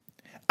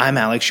I'm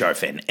Alex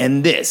Sharfin,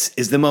 and this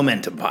is the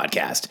Momentum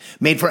Podcast,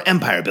 made for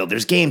empire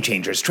builders, game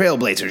changers,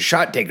 trailblazers,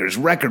 shot takers,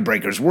 record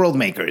breakers, world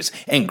makers,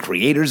 and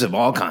creators of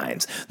all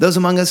kinds. Those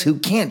among us who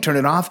can't turn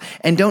it off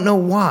and don't know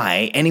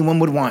why anyone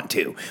would want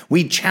to.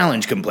 We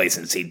challenge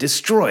complacency,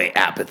 destroy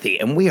apathy,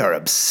 and we are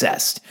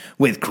obsessed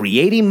with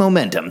creating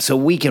momentum so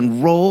we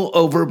can roll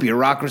over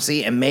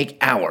bureaucracy and make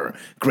our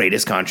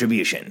greatest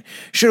contribution.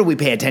 Sure, we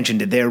pay attention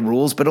to their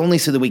rules, but only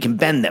so that we can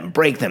bend them,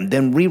 break them,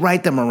 then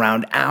rewrite them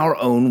around our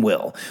own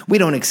will. We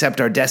don't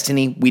accept our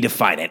destiny, we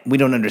define it. We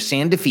don't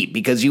understand defeat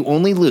because you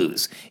only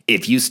lose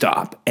if you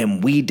stop,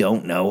 and we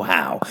don't know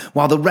how.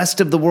 While the rest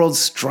of the world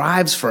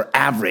strives for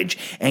average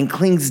and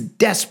clings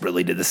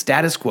desperately to the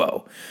status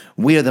quo,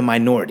 we are the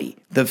minority,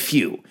 the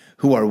few,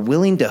 who are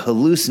willing to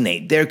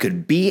hallucinate there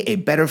could be a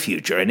better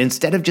future, and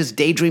instead of just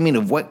daydreaming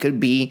of what could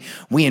be,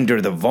 we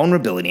endure the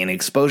vulnerability and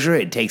exposure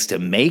it takes to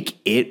make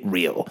it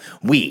real.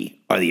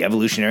 We are the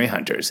evolutionary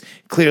hunters,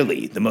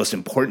 clearly the most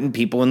important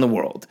people in the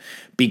world,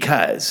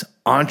 because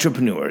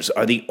entrepreneurs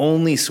are the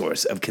only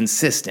source of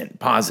consistent,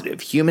 positive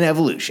human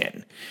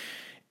evolution,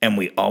 and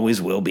we always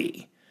will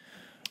be.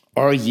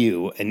 Are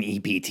you an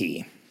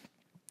EPT?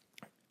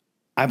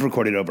 I've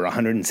recorded over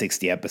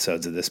 160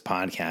 episodes of this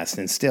podcast,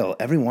 and still,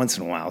 every once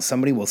in a while,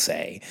 somebody will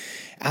say,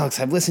 Alex,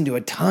 I've listened to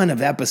a ton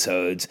of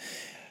episodes,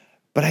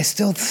 but I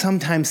still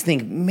sometimes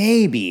think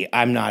maybe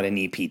I'm not an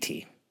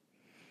EPT.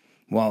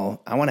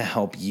 Well, I want to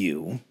help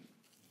you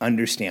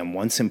understand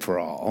once and for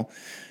all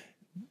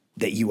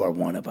that you are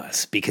one of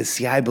us. Because,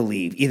 see, I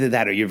believe either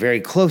that or you're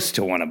very close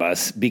to one of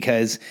us,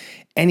 because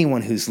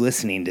anyone who's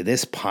listening to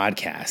this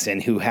podcast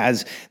and who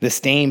has the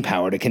staying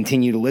power to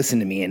continue to listen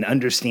to me and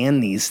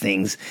understand these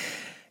things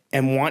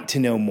and want to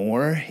know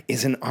more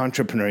is an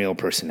entrepreneurial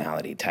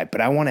personality type.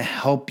 But I want to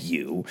help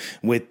you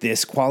with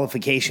this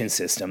qualification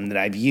system that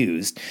I've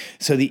used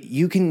so that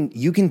you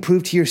can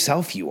prove to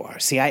yourself you are.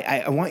 See,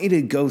 I want you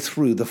to go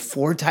through the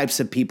 4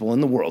 types of people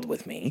in the world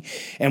with me.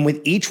 And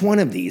with each one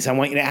of these, I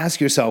want you to ask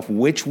yourself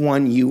which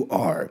one you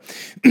are.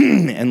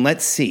 And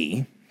let's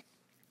see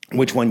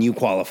which one you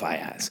qualify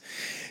as.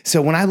 So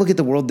when I look at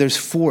the world, there's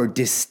 4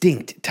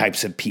 distinct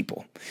types of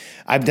people.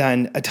 I've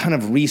done a ton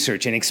of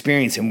research and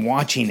experience in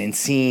watching and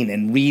seeing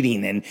and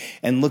reading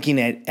and looking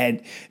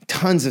at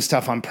tons of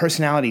stuff on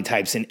personality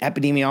types and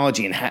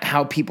epidemiology and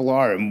how people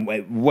are and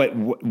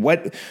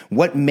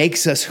what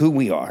makes us who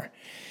we are.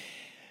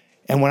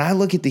 And when I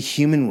look at the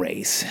human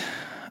race,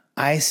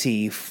 I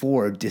see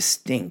 4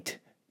 distinct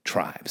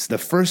tribes. The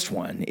first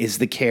one is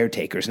the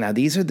caretakers. Now,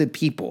 these are the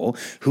people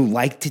who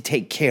like to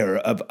take care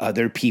of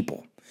other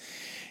people.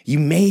 You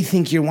may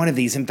think you're one of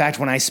these. In fact,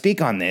 when I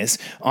speak on this,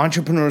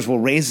 entrepreneurs will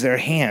raise their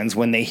hands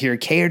when they hear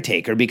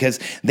caretaker because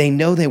they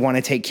know they want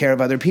to take care of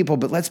other people.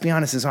 But let's be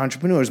honest, as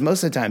entrepreneurs,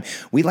 most of the time,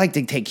 we like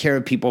to take care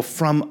of people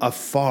from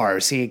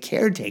afar. See, a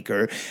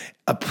caretaker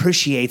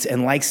appreciates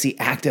and likes the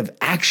act of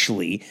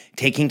actually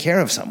taking care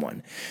of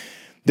someone.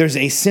 There's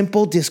a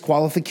simple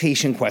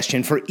disqualification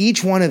question for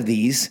each one of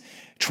these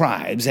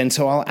tribes. And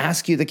so I'll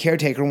ask you the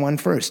caretaker one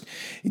first.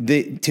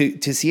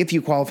 To see if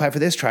you qualify for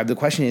this tribe, the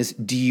question is,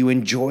 do you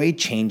enjoy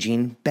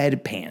changing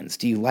bedpans?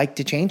 Do you like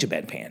to change a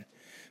bedpan?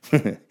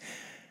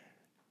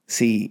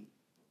 See,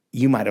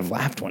 you might have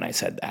laughed when I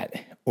said that.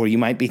 Or you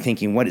might be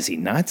thinking, what is he,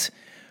 nuts?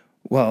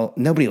 Well,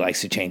 nobody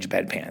likes to change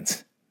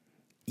bedpans.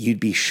 You'd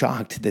be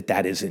shocked that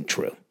that isn't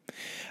true.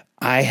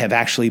 I have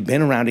actually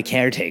been around a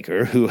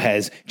caretaker who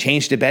has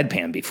changed a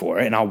bedpan before,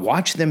 and I'll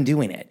watch them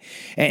doing it.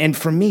 And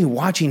for me,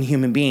 watching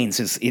human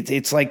beings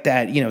it's like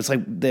that. It's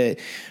like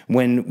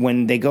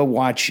when they go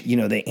watch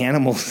the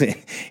animals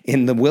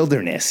in the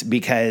wilderness,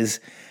 because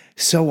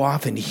so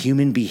often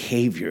human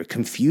behavior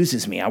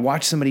confuses me. I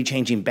watch somebody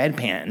changing a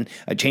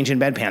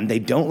bedpan. They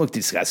don't look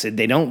disgusted.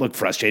 They don't look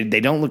frustrated. They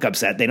don't look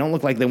upset. They don't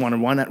look like they want to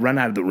run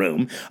out of the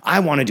room.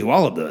 I want to do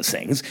all of those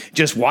things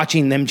just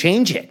watching them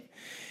change it.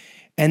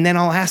 And then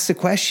I'll ask the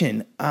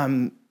question,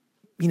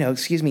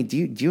 excuse me, do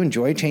you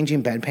enjoy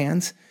changing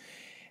bedpans?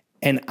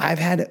 And I've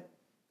had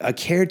a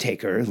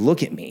caretaker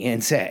look at me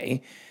and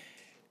say,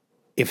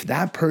 if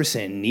that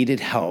person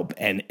needed help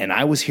and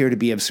I was here to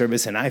be of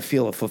service and I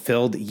feel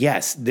fulfilled,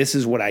 yes, this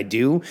is what I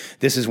do.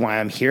 This is why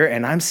I'm here.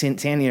 And I'm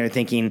standing there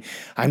thinking,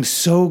 I'm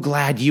so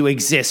glad you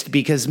exist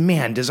because,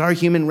 man, does our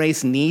human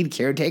race need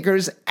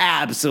caretakers?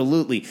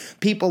 Absolutely.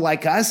 People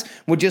like us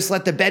would just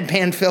let the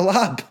bedpan fill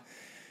up.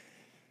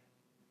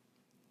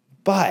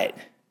 But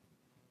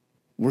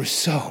we're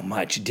so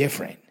much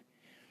different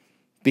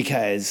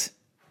because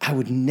I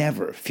would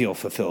never feel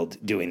fulfilled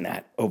doing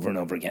that over and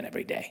over again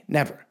every day.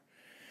 Never.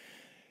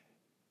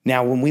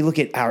 Now, when we look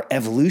at our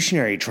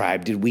evolutionary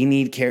tribe, did we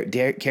need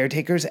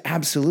caretakers?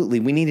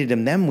 Absolutely. We needed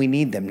them then. We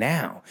need them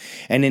now.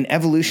 And in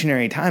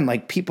evolutionary time,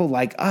 people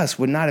like us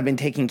would not have been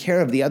taking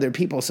care of the other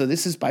people. So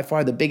this is by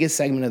far the biggest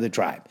segment of the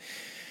tribe.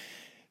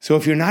 So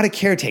if you're not a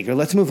caretaker,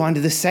 let's move on to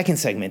the second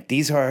segment.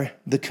 These are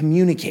the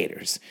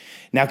communicators.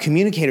 Now,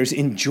 communicators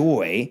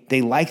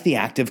they like the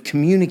act of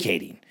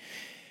communicating.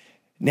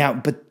 Now,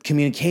 but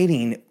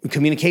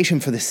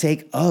communication for the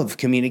sake of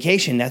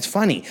communication, that's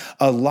funny.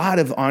 A lot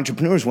of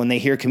entrepreneurs, when they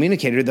hear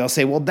communicator, they'll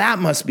say, well, that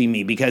must be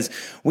me because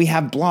we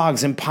have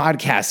blogs and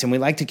podcasts and we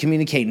like to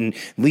communicate and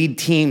lead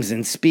teams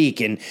and speak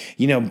and,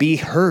 be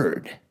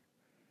heard,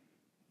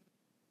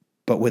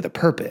 but with a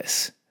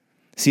purpose.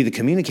 See, the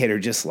communicator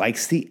just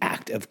likes the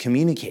act of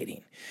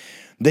communicating.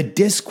 The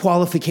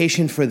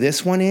disqualification for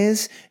this one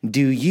is,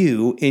 do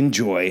you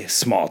enjoy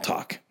small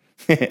talk?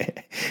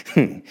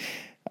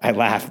 I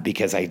laugh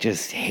because I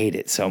just hate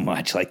it so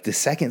much. Like the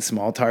second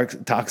small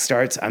talk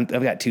starts, I've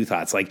got two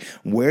thoughts. Like,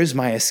 where's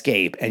my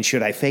escape? And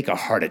should I fake a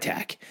heart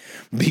attack?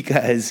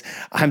 Because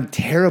I'm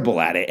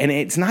terrible at it. And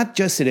it's not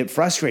just that it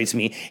frustrates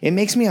me. It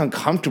makes me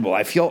uncomfortable.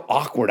 I feel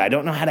awkward. I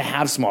don't know how to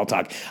have small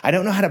talk. I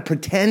don't know how to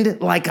pretend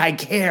like I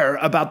care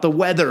about the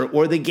weather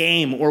or the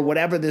game or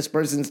whatever this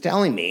person's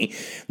telling me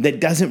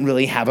that doesn't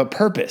really have a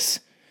purpose.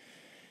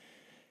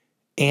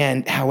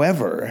 And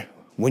however,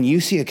 when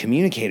you see a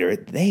communicator,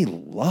 they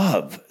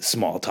love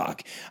small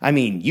talk. I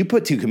mean, you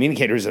put two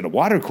communicators at a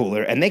water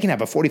cooler and they can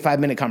have a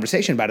 45-minute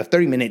conversation about a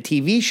 30-minute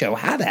TV show.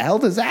 How the hell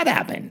does that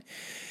happen?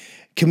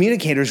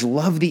 Communicators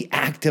love the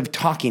act of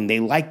talking. They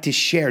like to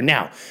share.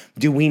 Now,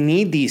 do we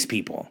need these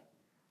people?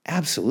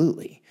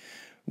 Absolutely.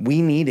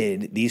 We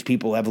needed these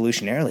people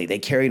evolutionarily. They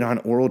carried on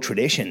oral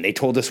tradition. They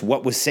told us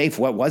what was safe,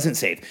 what wasn't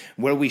safe,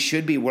 where we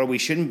should be, where we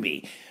shouldn't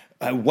be.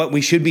 What we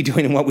should be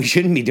doing and what we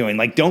shouldn't be doing.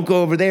 Like, don't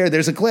go over there.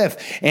 There's a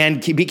cliff.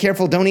 And be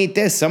careful. Don't eat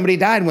this. Somebody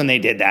died when they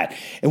did that.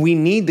 And we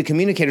need the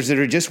communicators that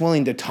are just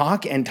willing to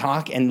talk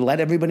and let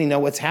everybody know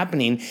what's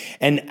happening.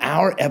 And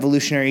our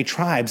evolutionary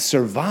tribe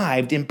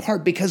survived in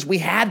part because we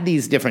had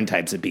these different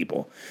types of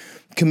people.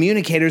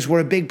 Communicators were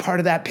a big part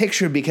of that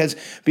picture because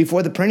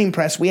before the printing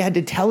press, we had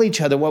to tell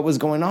each other what was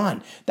going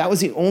on. That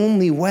was the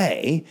only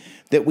way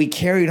that we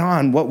carried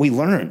on what we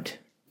learned.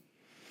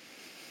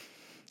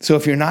 So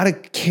if you're not a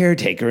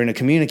caretaker and a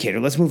communicator,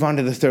 let's move on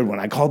to the third one.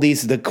 I call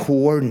these the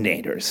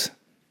coordinators.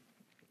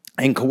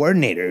 And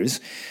coordinators,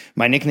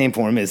 my nickname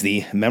for them is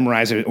the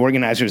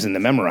organizers and the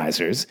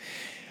memorizers.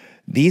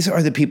 These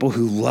are the people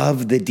who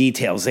love the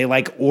details. They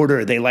like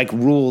order, they like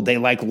rule, they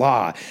like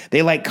law,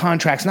 they like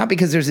contracts, not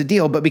because there's a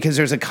deal, but because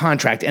there's a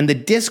contract. And the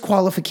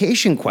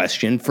disqualification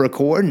question for a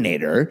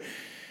coordinator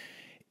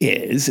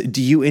is,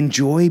 do you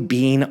enjoy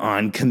being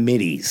on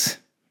committees?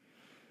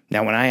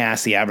 Now, when I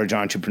ask the average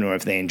entrepreneur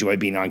if they enjoy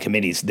being on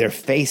committees, their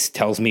face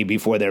tells me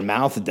before their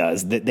mouth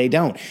does that they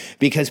don't,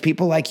 because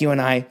people like you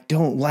and I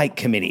don't like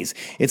committees.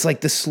 It's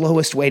like the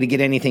slowest way to get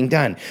anything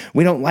done.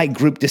 We don't like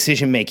group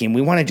decision making.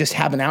 We want to just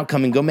have an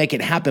outcome and go make it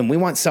happen. We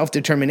want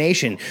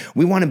self-determination.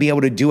 We want to be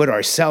able to do it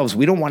ourselves.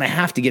 We don't want to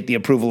have to get the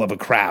approval of a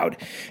crowd.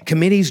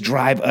 Committees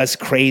drive us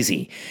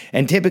crazy.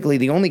 And typically,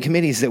 the only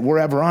committees that we're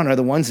ever on are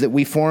the ones that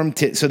we form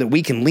so that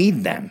we can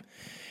lead them.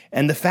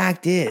 And the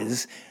fact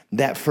is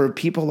that for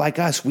people like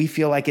us, we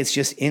feel like it's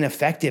just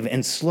ineffective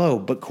and slow,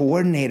 but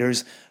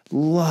coordinators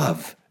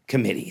love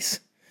committees.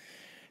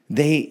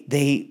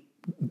 They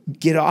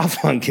get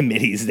off on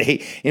committees.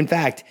 In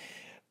fact,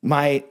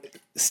 my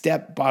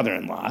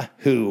step-father-in-law,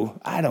 who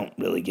I don't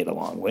really get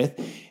along with,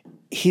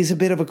 he's a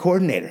bit of a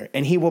coordinator,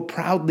 and he will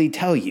proudly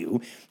tell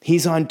you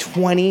he's on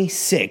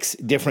 26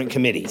 different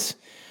committees.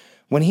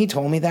 When he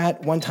told me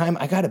that one time,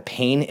 I got a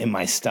pain in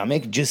my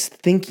stomach just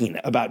thinking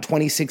about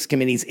 26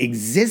 committees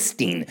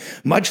existing,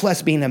 much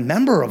less being a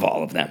member of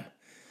all of them.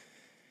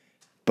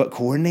 But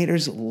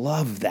coordinators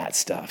love that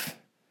stuff.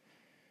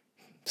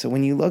 So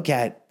when you look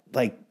at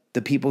like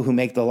the people who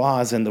make the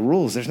laws and the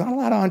rules, there's not a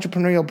lot of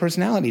entrepreneurial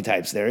personality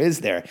types there, is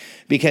there?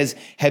 Because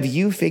have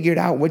you figured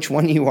out which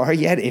one you are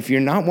yet? If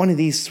you're not one of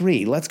these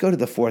three, let's go to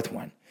the fourth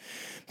one.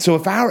 So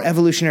if our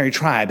evolutionary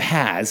tribe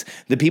has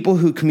the people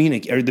who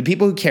communicate, or the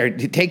people who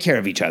take care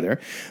of each other,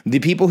 the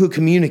people who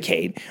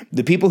communicate,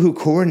 the people who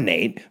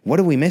coordinate, what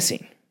are we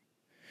missing?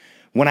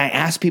 When I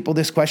ask people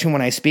this question,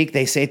 when I speak,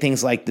 they say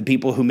things like the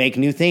people who make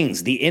new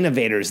things, the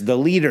innovators, the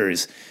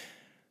leaders.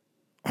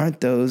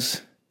 Aren't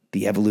those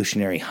the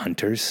evolutionary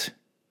hunters?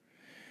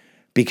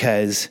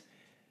 Because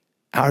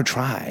our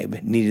tribe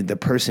needed the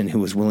person who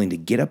was willing to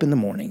get up in the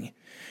morning,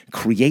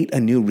 create a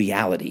new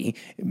reality,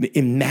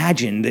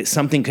 imagine that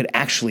something could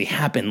actually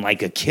happen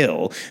like a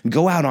kill,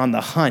 go out on the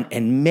hunt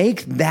and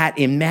make that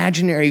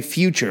imaginary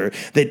future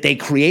that they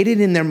created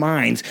in their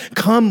minds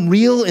come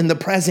real in the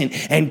present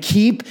and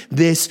keep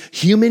this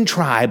human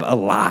tribe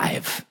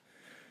alive.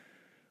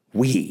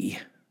 We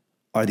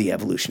are the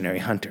evolutionary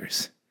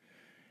hunters.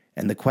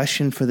 And the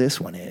question for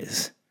this one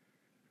is,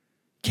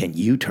 can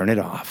you turn it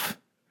off?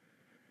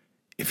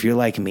 If you're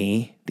like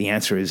me, the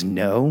answer is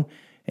no.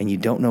 And you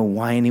don't know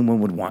why anyone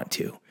would want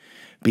to,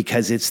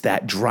 because it's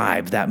that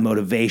drive, that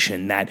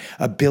motivation, that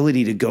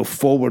ability to go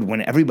forward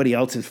when everybody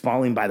else is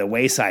falling by the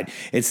wayside.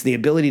 It's the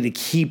ability to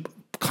keep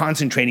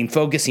concentrating,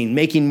 focusing,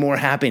 making more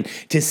happen,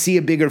 to see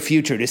a bigger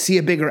future, to see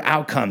a bigger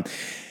outcome.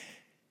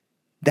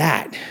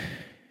 That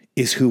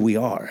is who we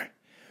are.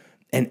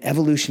 And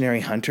evolutionary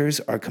hunters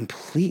are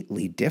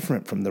completely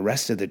different from the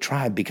rest of the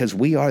tribe because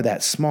we are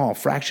that small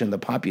fraction of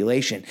the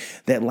population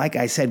that, like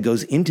I said,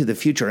 goes into the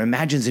future,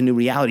 imagines a new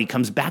reality,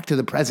 comes back to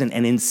the present,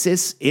 and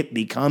insists it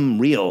become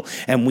real.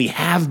 And we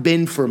have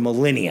been for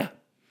millennia.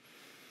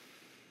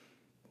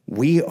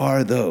 We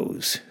are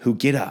those who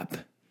get up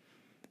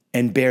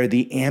and bear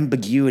the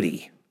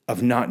ambiguity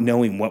of not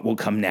knowing what will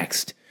come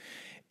next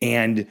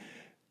and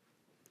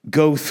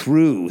go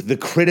through the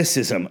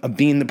criticism of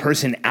being the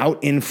person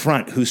out in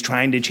front who's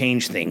trying to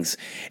change things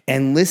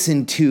and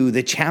listen to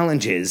the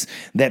challenges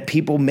that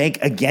people make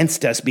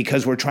against us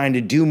because we're trying to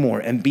do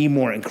more and be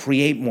more and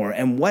create more.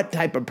 And what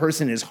type of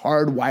person is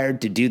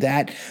hardwired to do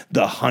that?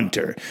 The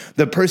hunter,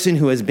 the person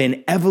who has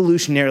been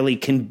evolutionarily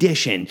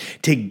conditioned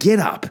to get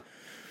up,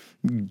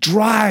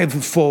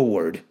 drive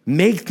forward,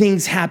 make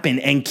things happen,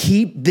 and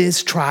keep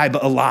this tribe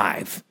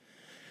alive.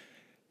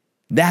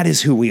 That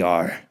is who we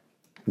are.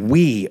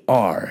 We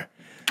are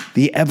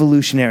the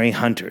evolutionary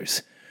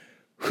hunters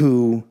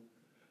who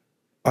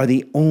are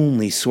the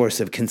only source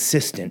of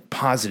consistent,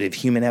 positive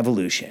human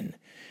evolution,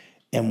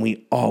 and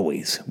we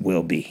always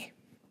will be.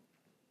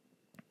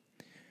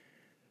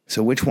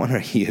 So which one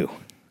are you?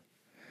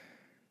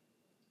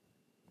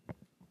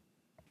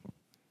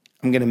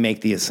 I'm going to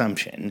make the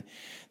assumption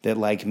that,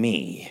 like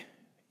me,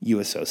 you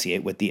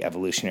associate with the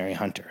evolutionary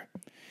hunter.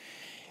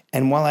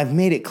 And while I've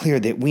made it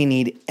clear that we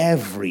need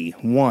every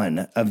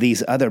one of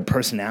these other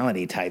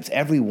personality types,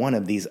 every one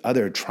of these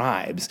other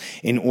tribes,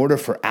 in order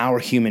for our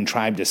human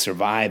tribe to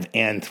survive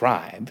and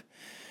thrive,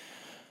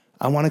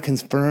 I want to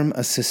confirm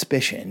a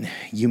suspicion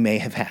you may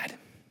have had.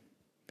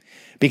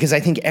 Because I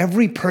think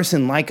every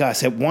person like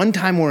us at one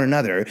time or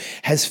another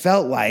has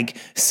felt like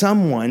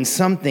someone,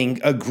 something,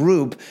 a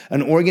group,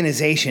 an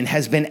organization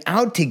has been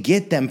out to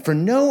get them for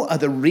no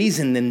other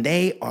reason than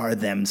they are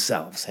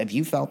themselves. Have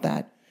you felt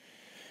that?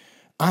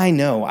 I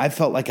know I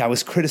felt like I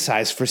was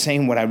criticized for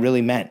saying what I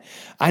really meant.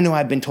 I know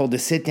I've been told to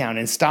sit down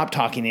and stop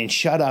talking and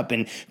shut up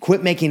and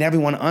quit making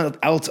everyone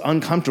else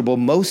uncomfortable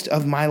most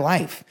of my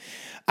life.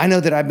 I know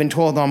that I've been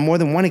told on more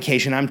than one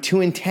occasion I'm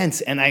too intense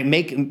and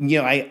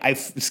I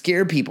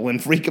scare people and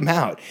freak them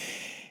out.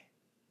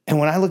 And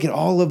when I look at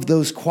all of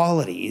those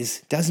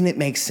qualities, doesn't it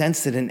make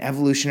sense that an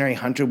evolutionary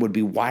hunter would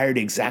be wired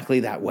exactly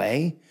that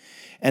way?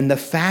 And the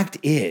fact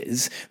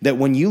is that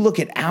when you look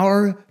at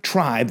our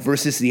tribe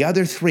versus the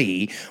other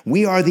three,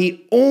 we are the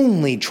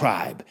only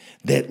tribe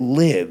that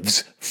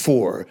lives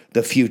for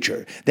the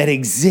future, that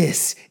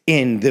exists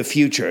in the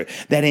future,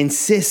 that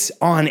insists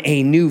on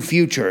a new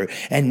future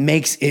and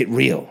makes it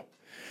real.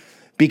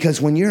 Because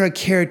when you're a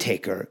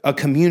caretaker, a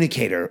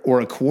communicator,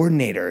 or a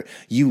coordinator,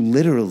 you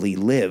literally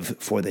live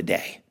for the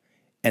day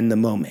and the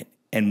moment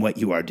and what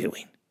you are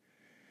doing.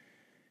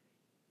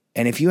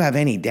 And if you have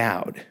any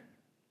doubt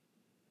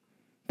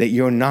that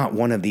you're not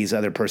one of these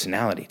other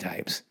personality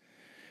types,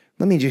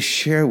 let me just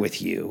share with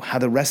you how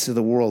the rest of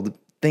the world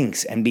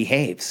thinks and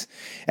behaves.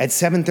 At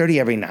 7:30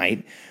 every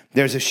night,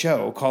 there's a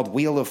show called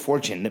Wheel of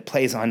Fortune that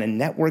plays on a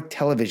network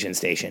television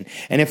station.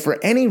 And if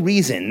for any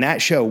reason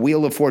that show,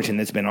 Wheel of Fortune,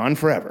 that's been on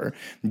forever,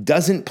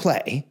 doesn't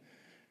play,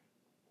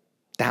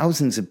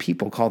 thousands of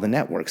people call the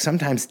network,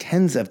 sometimes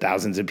tens of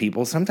thousands of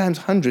people, sometimes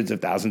hundreds of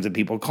thousands of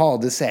people call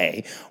to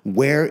say,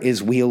 where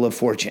is Wheel of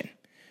Fortune?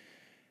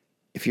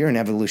 If you're an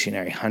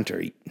evolutionary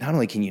hunter, not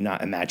only can you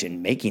not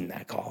imagine making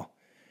that call,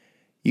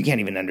 you can't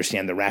even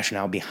understand the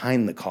rationale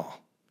behind the call.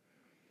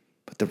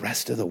 But the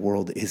rest of the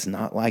world is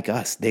not like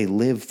us. They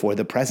live for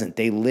the present.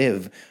 They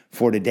live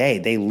for today.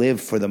 They live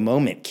for the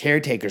moment.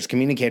 Caretakers,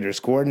 communicators,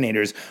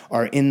 coordinators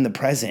are in the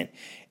present.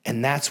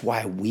 And that's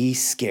why we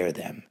scare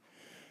them.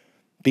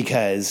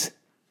 Because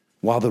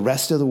while the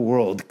rest of the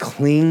world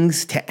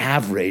clings to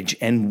average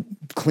and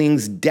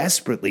clings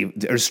desperately,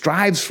 or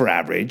strives for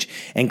average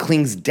and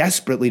clings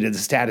desperately to the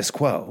status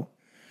quo,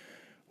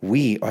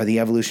 we are the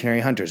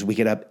evolutionary hunters. We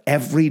get up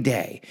every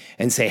day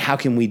and say, how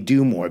can we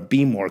do more,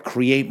 be more,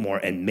 create more,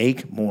 and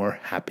make more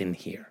happen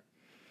here?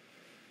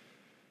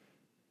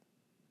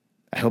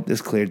 I hope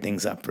this cleared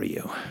things up for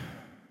you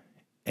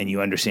and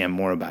you understand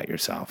more about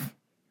yourself,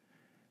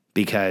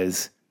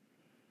 because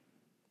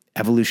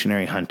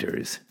evolutionary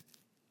hunters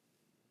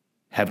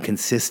have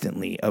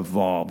consistently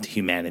evolved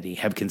humanity,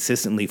 have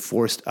consistently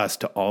forced us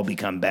to all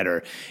become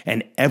better,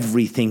 and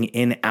everything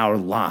in our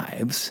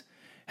lives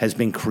has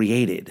been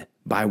created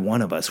by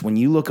one of us. When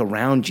you look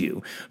around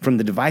you, from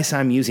the device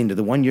I'm using to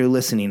the one you're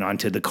listening on,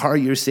 to the car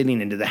you're sitting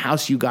in, to the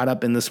house you got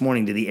up in this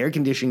morning, to the air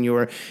conditioning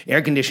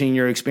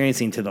you're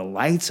experiencing, to the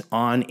lights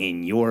on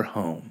in your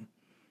home,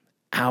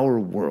 our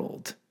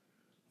world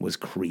was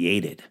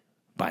created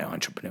by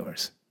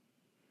entrepreneurs.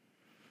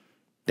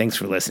 Thanks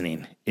for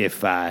listening.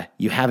 If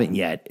you haven't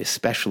yet,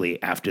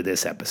 especially after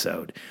this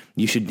episode,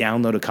 you should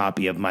download a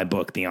copy of my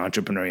book, The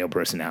Entrepreneurial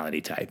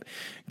Personality Type.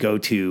 Go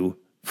to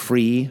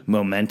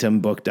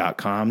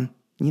freemomentumbook.com.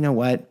 You know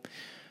what?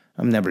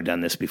 I've never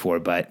done this before,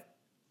 but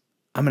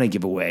I'm going to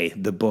give away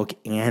the book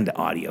and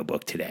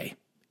audiobook today.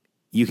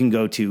 You can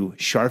go to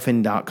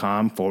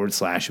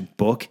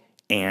scharfen.com/book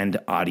and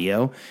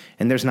audio.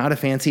 And there's not a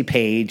fancy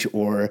page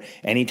or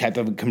any type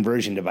of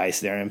conversion device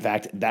there. In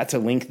fact, that's a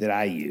link that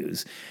I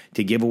use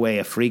to give away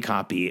a free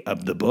copy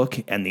of the book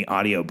and the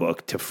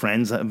audiobook to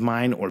friends of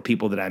mine or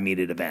people that I meet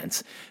at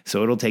events.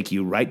 So it'll take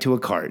you right to a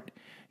cart.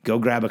 Go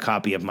grab a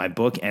copy of my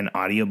book and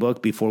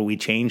audiobook before we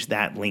change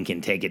that link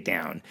and take it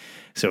down.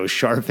 So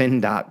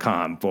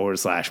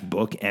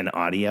charfen.com/book and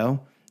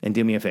audio. And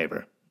do me a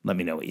favor, let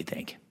me know what you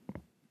think.